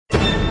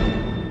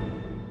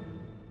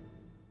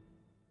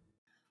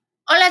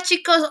Hola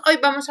chicos, hoy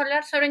vamos a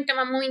hablar sobre un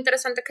tema muy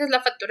interesante que es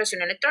la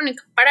facturación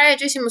electrónica. Para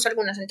ello hicimos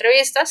algunas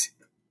entrevistas,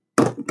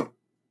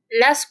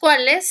 las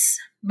cuales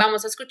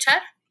vamos a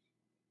escuchar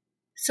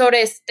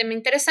sobre este tema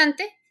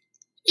interesante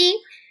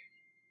y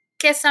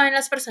qué saben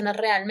las personas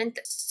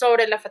realmente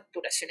sobre la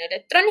facturación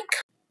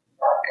electrónica.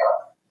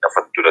 La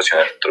facturación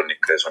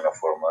electrónica es una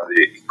forma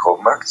de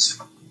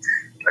e-commerce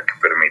la que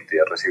permite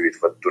recibir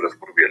facturas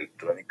por vía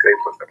electrónica y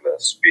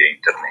pagarlas vía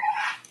internet.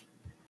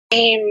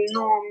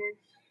 No,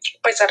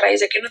 pues a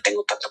raíz de que no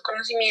tengo tanto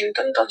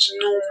conocimiento, entonces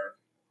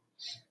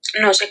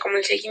no sé cómo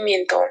el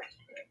seguimiento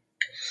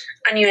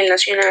a nivel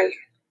nacional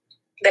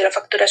de la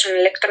facturación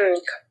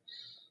electrónica.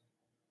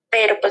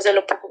 Pero pues de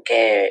lo poco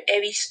que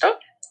he visto,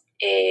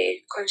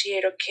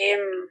 considero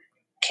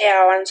que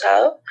ha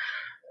avanzado,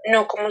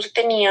 no como se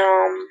tenía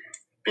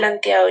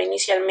planteado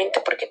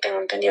inicialmente, porque tengo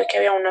entendido que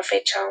había una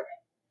fecha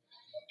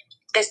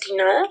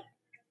destinada.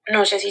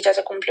 No sé si ya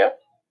se cumplió.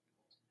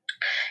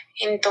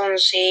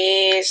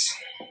 Entonces,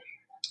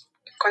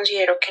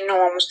 considero que no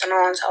vamos tan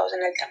avanzados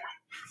en el tema.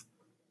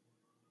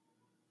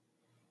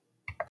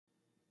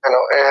 Bueno,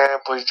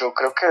 pues yo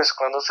creo que es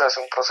cuando se hace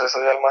un proceso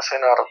de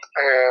almacenar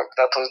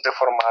datos de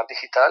forma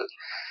digital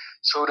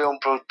sobre un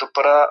producto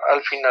para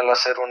al final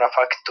hacer una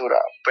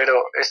factura,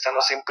 pero esta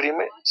no se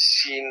imprime,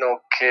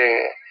 sino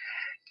que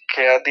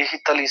queda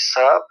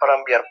digitalizada para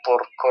enviar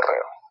por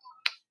correo.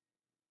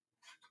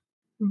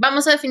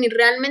 Vamos a definir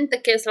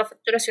realmente qué es la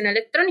facturación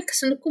electrónica.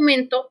 Es un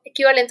documento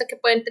equivalente que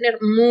pueden tener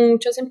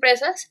muchas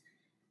empresas.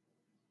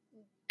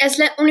 Es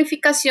la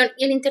unificación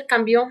y el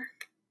intercambio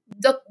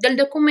del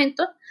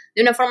documento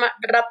de una forma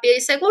rápida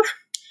y segura.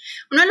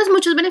 Uno de los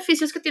muchos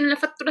beneficios que tiene la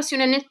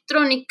facturación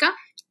electrónica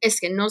es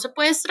que no se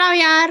puede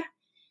extraviar,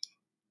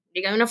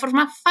 llega de una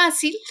forma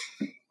fácil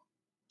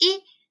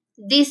y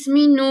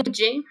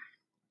disminuye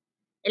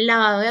el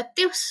lavado de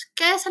activos,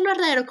 que es el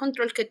verdadero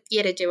control que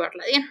quiere llevar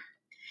la DIAN.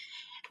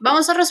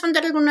 Vamos a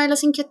responder algunas de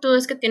las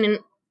inquietudes que tienen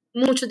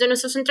muchos de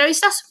nuestros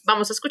entrevistados.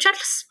 Vamos a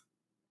escucharlas.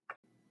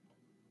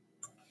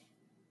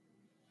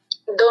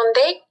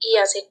 ¿Dónde y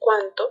hace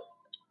cuánto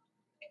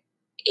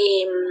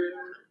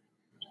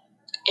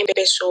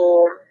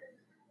empezó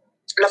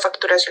la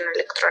facturación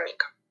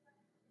electrónica?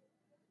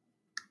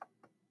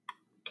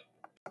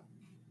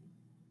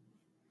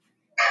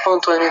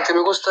 Puntualmente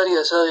me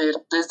gustaría saber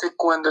desde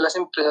cuándo las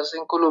empresas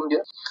en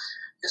Colombia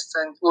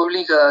están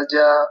obligadas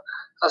ya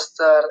a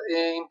estar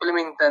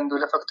implementando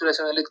la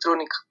facturación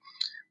electrónica,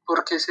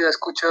 porque se ha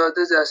escuchado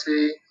desde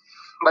hace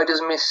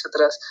varios meses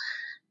atrás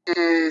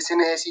que se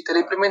necesita la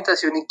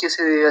implementación y que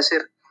se debe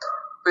hacer,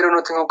 pero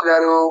no tengo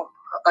claro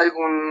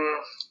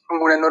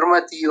alguna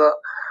normativa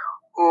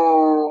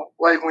o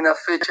alguna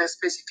fecha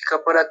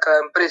específica para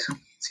cada empresa,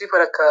 sí,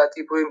 para cada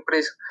tipo de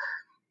empresa.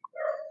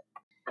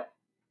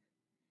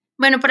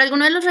 Bueno, por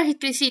alguno de los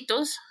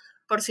requisitos,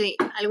 por si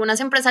a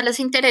algunas empresas les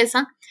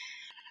interesa,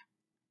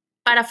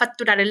 para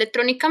facturar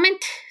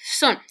electrónicamente,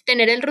 son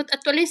tener el RUT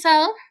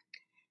actualizado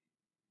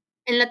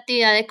en la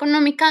actividad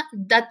económica,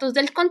 datos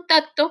del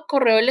contacto,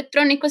 correo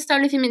electrónico,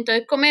 establecimiento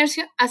de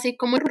comercio, así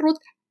como el RUT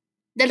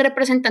del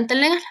representante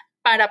legal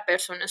para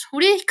personas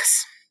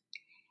jurídicas.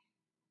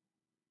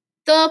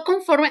 Todo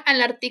conforme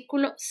al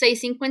artículo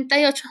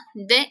 658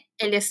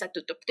 del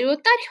Estatuto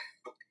Tributario.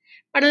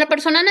 Para la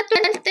persona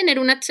natural, tener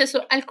un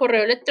acceso al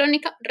correo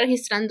electrónico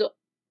registrado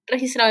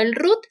el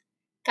RUT,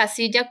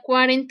 casilla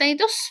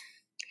 42.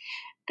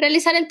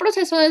 Realizar el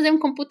proceso desde un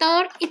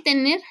computador y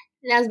tener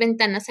las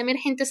ventanas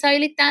emergentes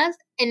habilitadas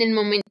en el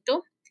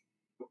momento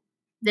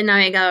de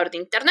navegador de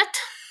Internet.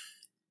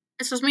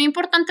 Eso es muy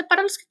importante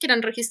para los que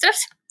quieran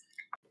registrarse.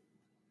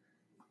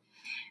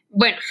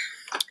 Bueno,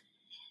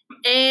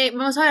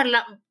 vamos a ver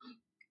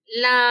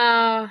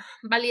la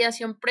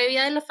validación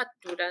previa de la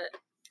factura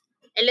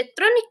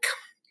electrónica.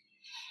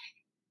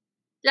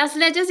 Las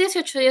leyes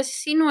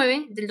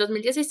 1819 del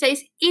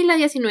 2016 y la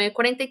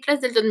 1943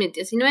 del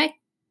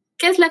 2019,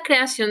 que es la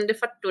creación de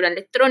factura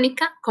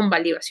electrónica con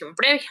validación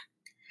previa.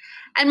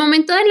 Al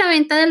momento de la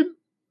venta,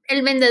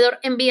 el vendedor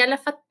envía la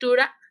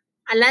factura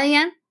a la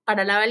DIAN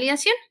para la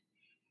validación.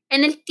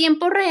 En el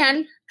tiempo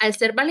real, al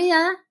ser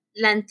validada,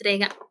 la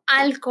entrega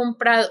al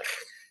comprador.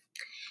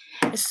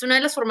 Esa es una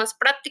de las formas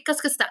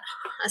prácticas que está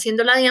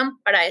haciendo la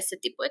DIAN para este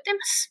tipo de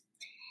temas.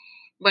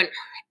 Bueno,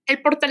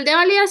 el portal de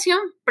validación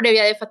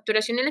previa de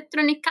facturación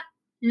electrónica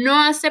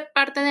no hace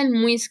parte del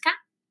MUISCA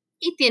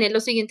y tiene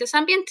los siguientes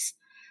ambientes: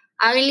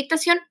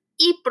 habilitación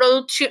y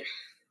producción.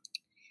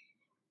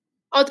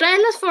 Otra de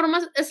las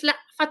formas es la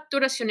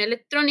facturación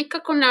electrónica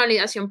con la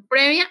validación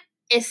previa,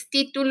 es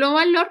título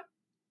valor,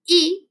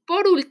 y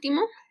por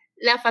último,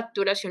 la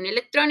facturación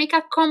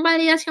electrónica con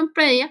validación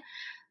previa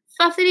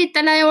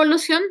facilita la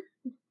devolución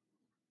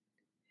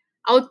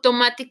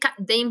automática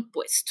de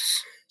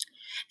impuestos.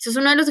 Ese es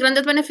uno de los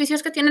grandes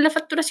beneficios que tiene la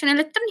facturación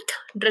electrónica,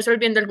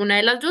 resolviendo alguna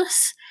de las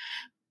dudas.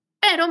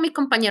 Pero mi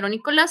compañero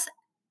Nicolás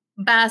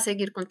va a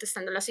seguir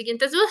contestando las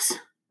siguientes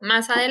dudas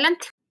más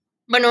adelante.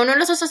 Bueno, uno de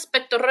los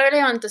aspectos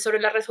relevantes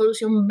sobre la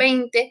resolución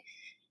 20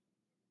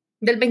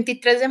 del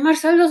 23 de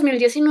marzo del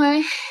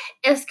 2019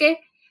 es que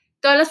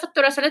Todas las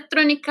facturas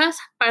electrónicas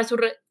para su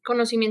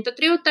reconocimiento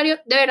tributario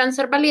deberán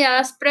ser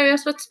validadas previo a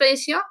su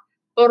expedición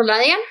por la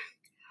DIAN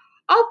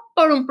o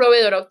por un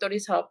proveedor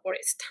autorizado por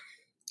esta.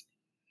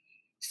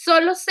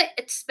 Solo se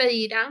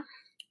expedirá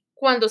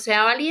cuando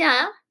sea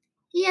validada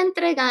y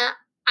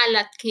entregada al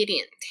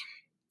adquiriente.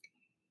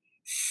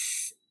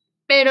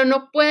 Pero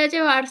no puede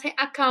llevarse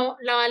a cabo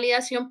la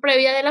validación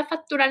previa de la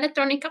factura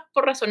electrónica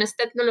por razones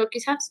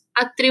tecnológicas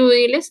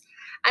atribuibles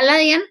a la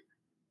DIAN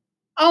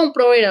o a un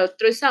proveedor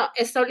autorizado.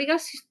 Está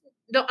obligado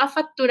a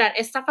facturar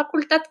esta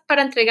facultad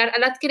para entregar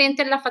al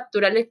adquiriente la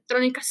factura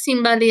electrónica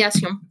sin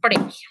validación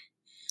previa.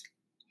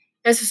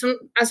 Ese es un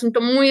asunto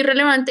muy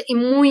relevante y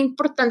muy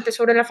importante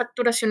sobre la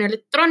facturación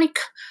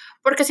electrónica,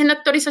 porque sin la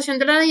autorización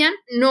de la DIAN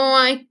no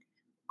hay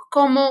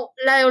como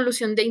la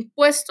devolución de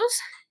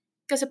impuestos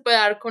que se puede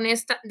dar con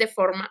esta de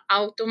forma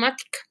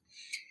automática.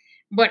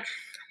 Bueno,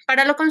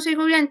 para lo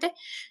contribuyente,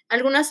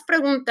 algunas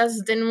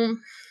preguntas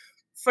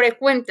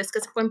frecuentes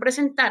que se pueden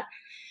presentar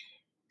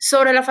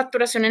sobre la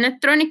facturación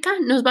electrónica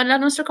nos va a dar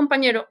nuestro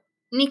compañero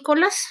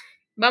Nicolás.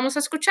 Vamos a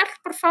escuchar,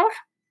 por favor.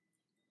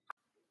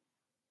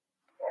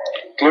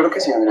 Claro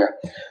que sí, Andrea.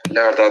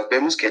 La verdad,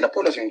 vemos que la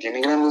población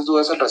tiene grandes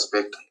dudas al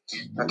respecto.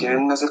 No tienen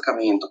un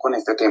acercamiento con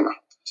este tema.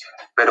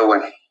 Pero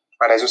bueno,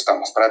 para eso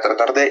estamos, para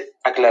tratar de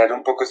aclarar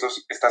un poco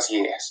estas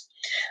ideas.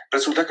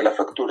 Resulta que la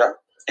factura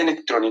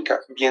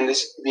electrónica viene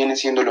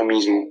siendo lo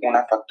mismo,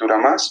 una factura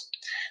más,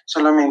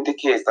 solamente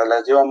que esta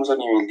la llevamos a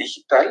nivel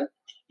digital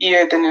y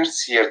debe tener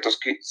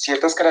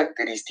ciertas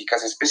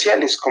características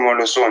especiales, como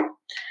lo son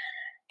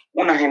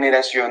una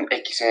generación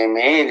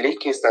XML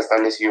que está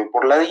establecido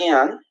por la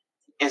DIAN.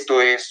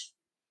 Esto es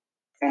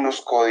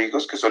unos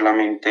códigos que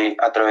solamente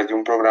a través de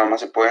un programa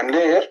se pueden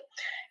leer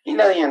y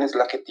la DIAN es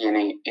la que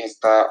tiene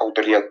esta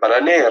autoridad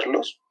para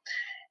leerlos.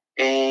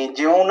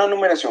 Lleva una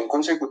numeración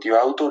consecutiva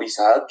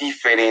autorizada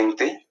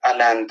diferente a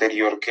la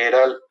anterior, que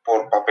era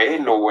por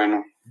papel o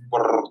bueno,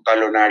 por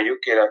talonario,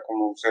 que era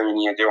como se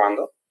venía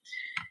llevando.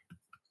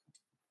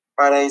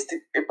 Para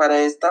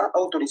esta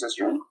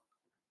autorización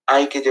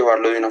hay que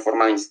llevarlo de una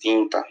forma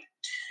distinta.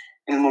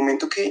 En el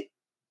momento que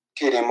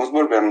queremos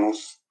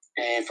volvernos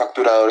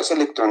facturadores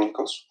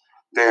electrónicos,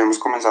 debemos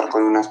comenzar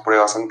con unas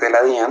pruebas ante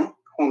la DIAN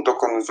junto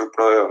con nuestro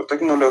proveedor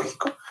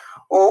tecnológico,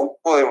 o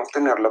podemos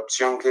tener la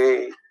opción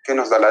que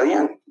nos da la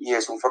DIAN y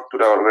es un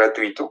facturador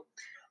gratuito.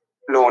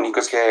 Lo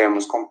único es que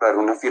debemos comprar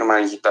una firma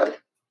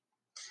digital.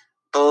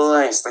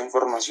 Toda esta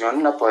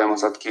información la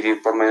podemos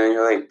adquirir por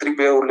medio de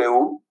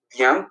www.dian.gov.co.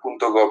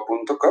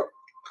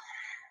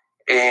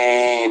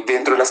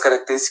 Dentro de las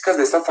características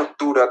de esta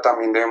factura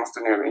también debemos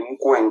tener en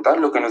cuenta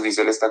lo que nos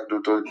dice el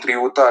estatuto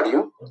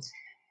tributario,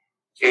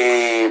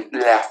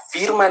 la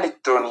firma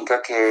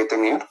electrónica que debe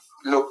tener,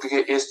 lo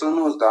que esto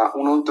nos da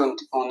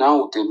una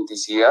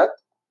autenticidad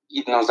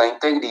y nos da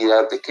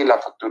integridad de que la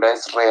factura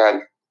es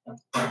real.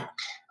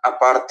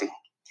 Aparte,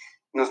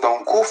 nos da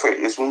un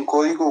CUFE, es un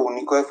código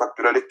único de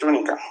factura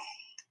electrónica.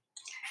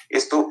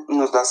 Esto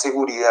nos da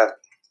seguridad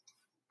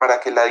para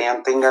que la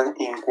DIAN tenga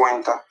en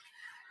cuenta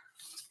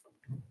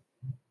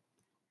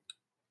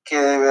que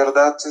de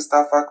verdad se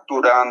está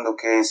facturando,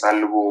 que es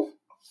algo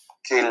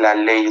que la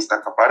ley está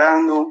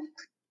acaparando.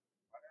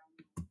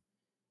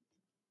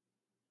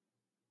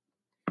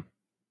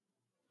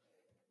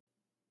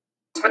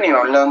 Hemos venido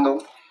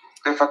hablando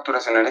de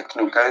facturación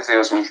electrónica desde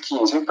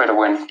 2015, pero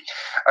bueno,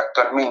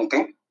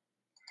 actualmente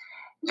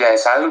ya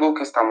es algo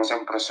que estamos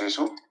en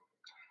proceso.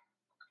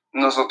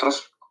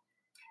 Nosotros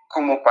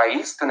como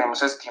país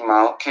tenemos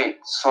estimado que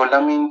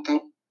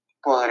solamente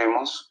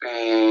podremos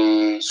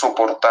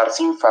soportar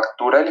sin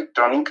factura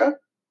electrónica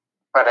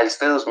para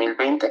este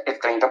 2020 el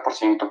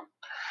 30%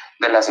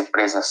 de las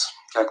empresas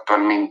que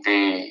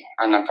actualmente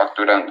andan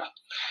facturando.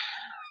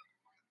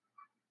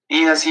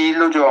 Y así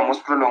lo llevamos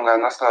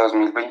prolongando hasta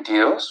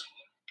 2022.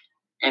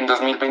 En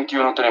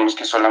 2021 tenemos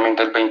que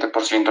solamente el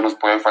 20% nos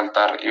puede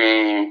faltar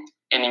en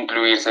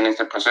incluirse en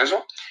este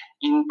proceso.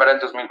 Y para el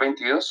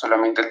 2022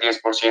 solamente el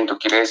 10%.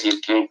 Quiere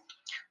decir que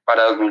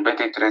para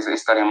 2023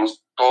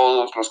 estaremos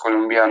todos los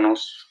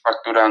colombianos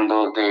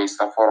facturando de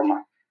esta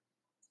forma.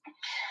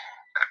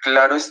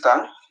 Claro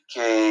está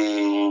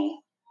que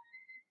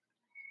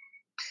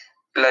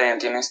la DIAN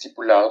tiene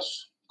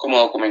estipulados como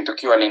documento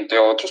equivalente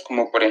a otros,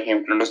 como por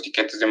ejemplo los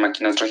tiquetes de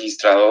máquinas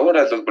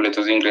registradoras, los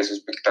boletos de ingreso a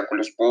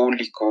espectáculos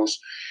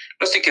públicos,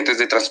 los tiquetes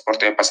de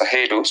transporte de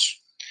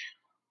pasajeros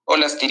o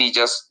las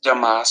tirillas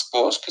llamadas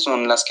POS, que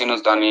son las que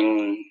nos dan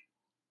en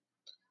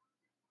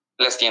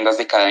las tiendas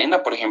de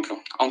cadena, por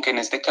ejemplo, aunque en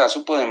este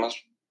caso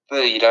podemos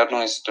pedir a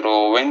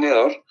nuestro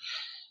vendedor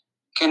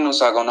que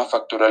nos haga una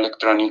factura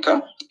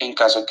electrónica en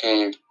caso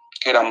que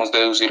queramos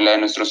deducirla de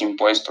nuestros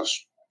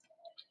impuestos.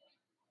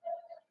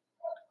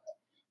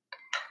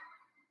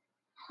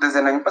 Desde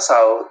el año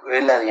pasado,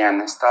 la DIAN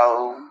ha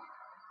estado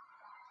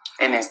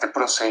en este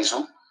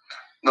proceso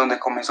donde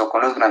comenzó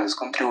con los grandes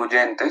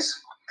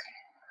contribuyentes,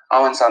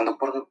 avanzando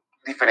por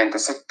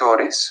diferentes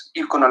sectores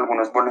y con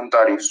algunos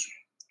voluntarios.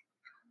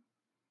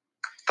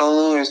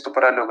 Todo esto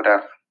para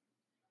lograr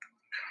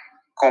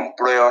con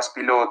pruebas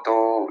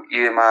piloto y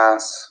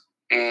demás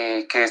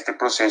que este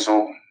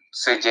proceso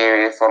se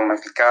lleve de forma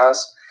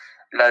eficaz.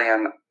 La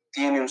DIAN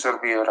tiene un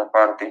servidor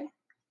aparte,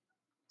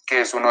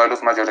 que es uno de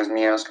los mayores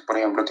miedos que, por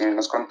ejemplo, tienen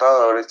los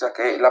contadores, ya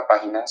que la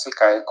página se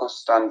cae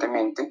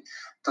constantemente.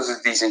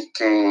 Entonces dicen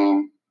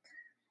que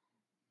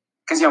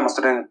si vamos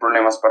a tener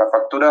problemas para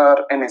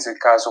facturar, en ese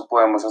caso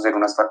podemos hacer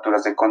unas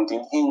facturas de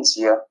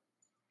contingencia.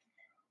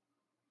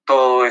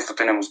 Todo esto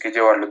tenemos que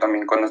llevarlo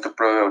también con nuestro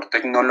proveedor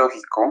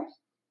tecnológico.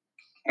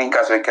 En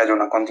caso de que haya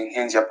una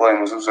contingencia,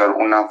 podemos usar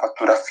una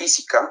factura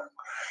física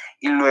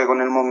y luego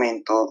en el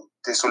momento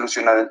de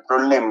solucionar el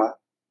problema,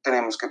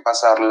 tenemos que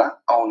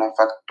pasarla a una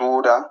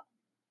factura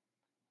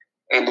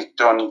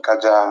electrónica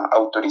ya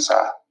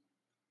autorizada.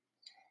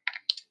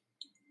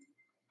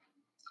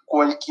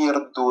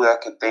 Cualquier duda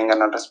que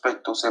tengan al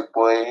respecto se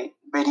puede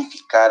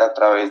verificar a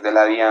través de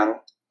la DIAN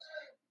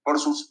por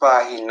sus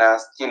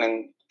páginas.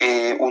 Tienen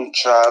un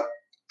chat,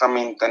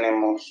 también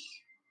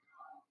tenemos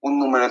un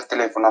número de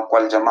teléfono a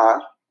cual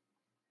llamar.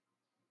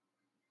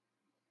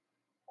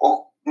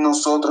 O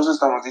nosotros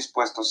estamos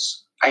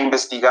dispuestos a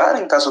investigar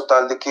en caso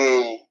tal de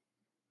que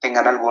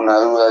tengan alguna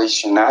duda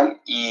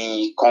adicional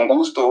y con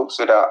gusto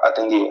será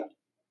atendida.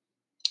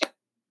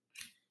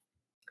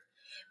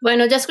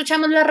 Bueno, ya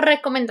escuchamos las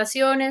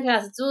recomendaciones,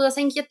 las dudas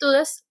e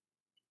inquietudes.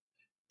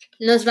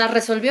 Nos las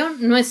resolvió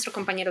nuestro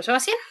compañero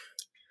Sebastián.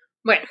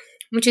 Bueno,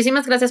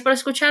 muchísimas gracias por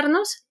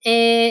escucharnos.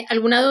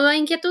 ¿Alguna duda o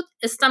inquietud?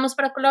 Estamos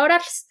para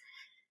colaborarles.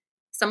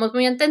 Estamos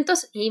muy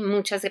atentos y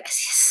muchas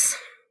gracias.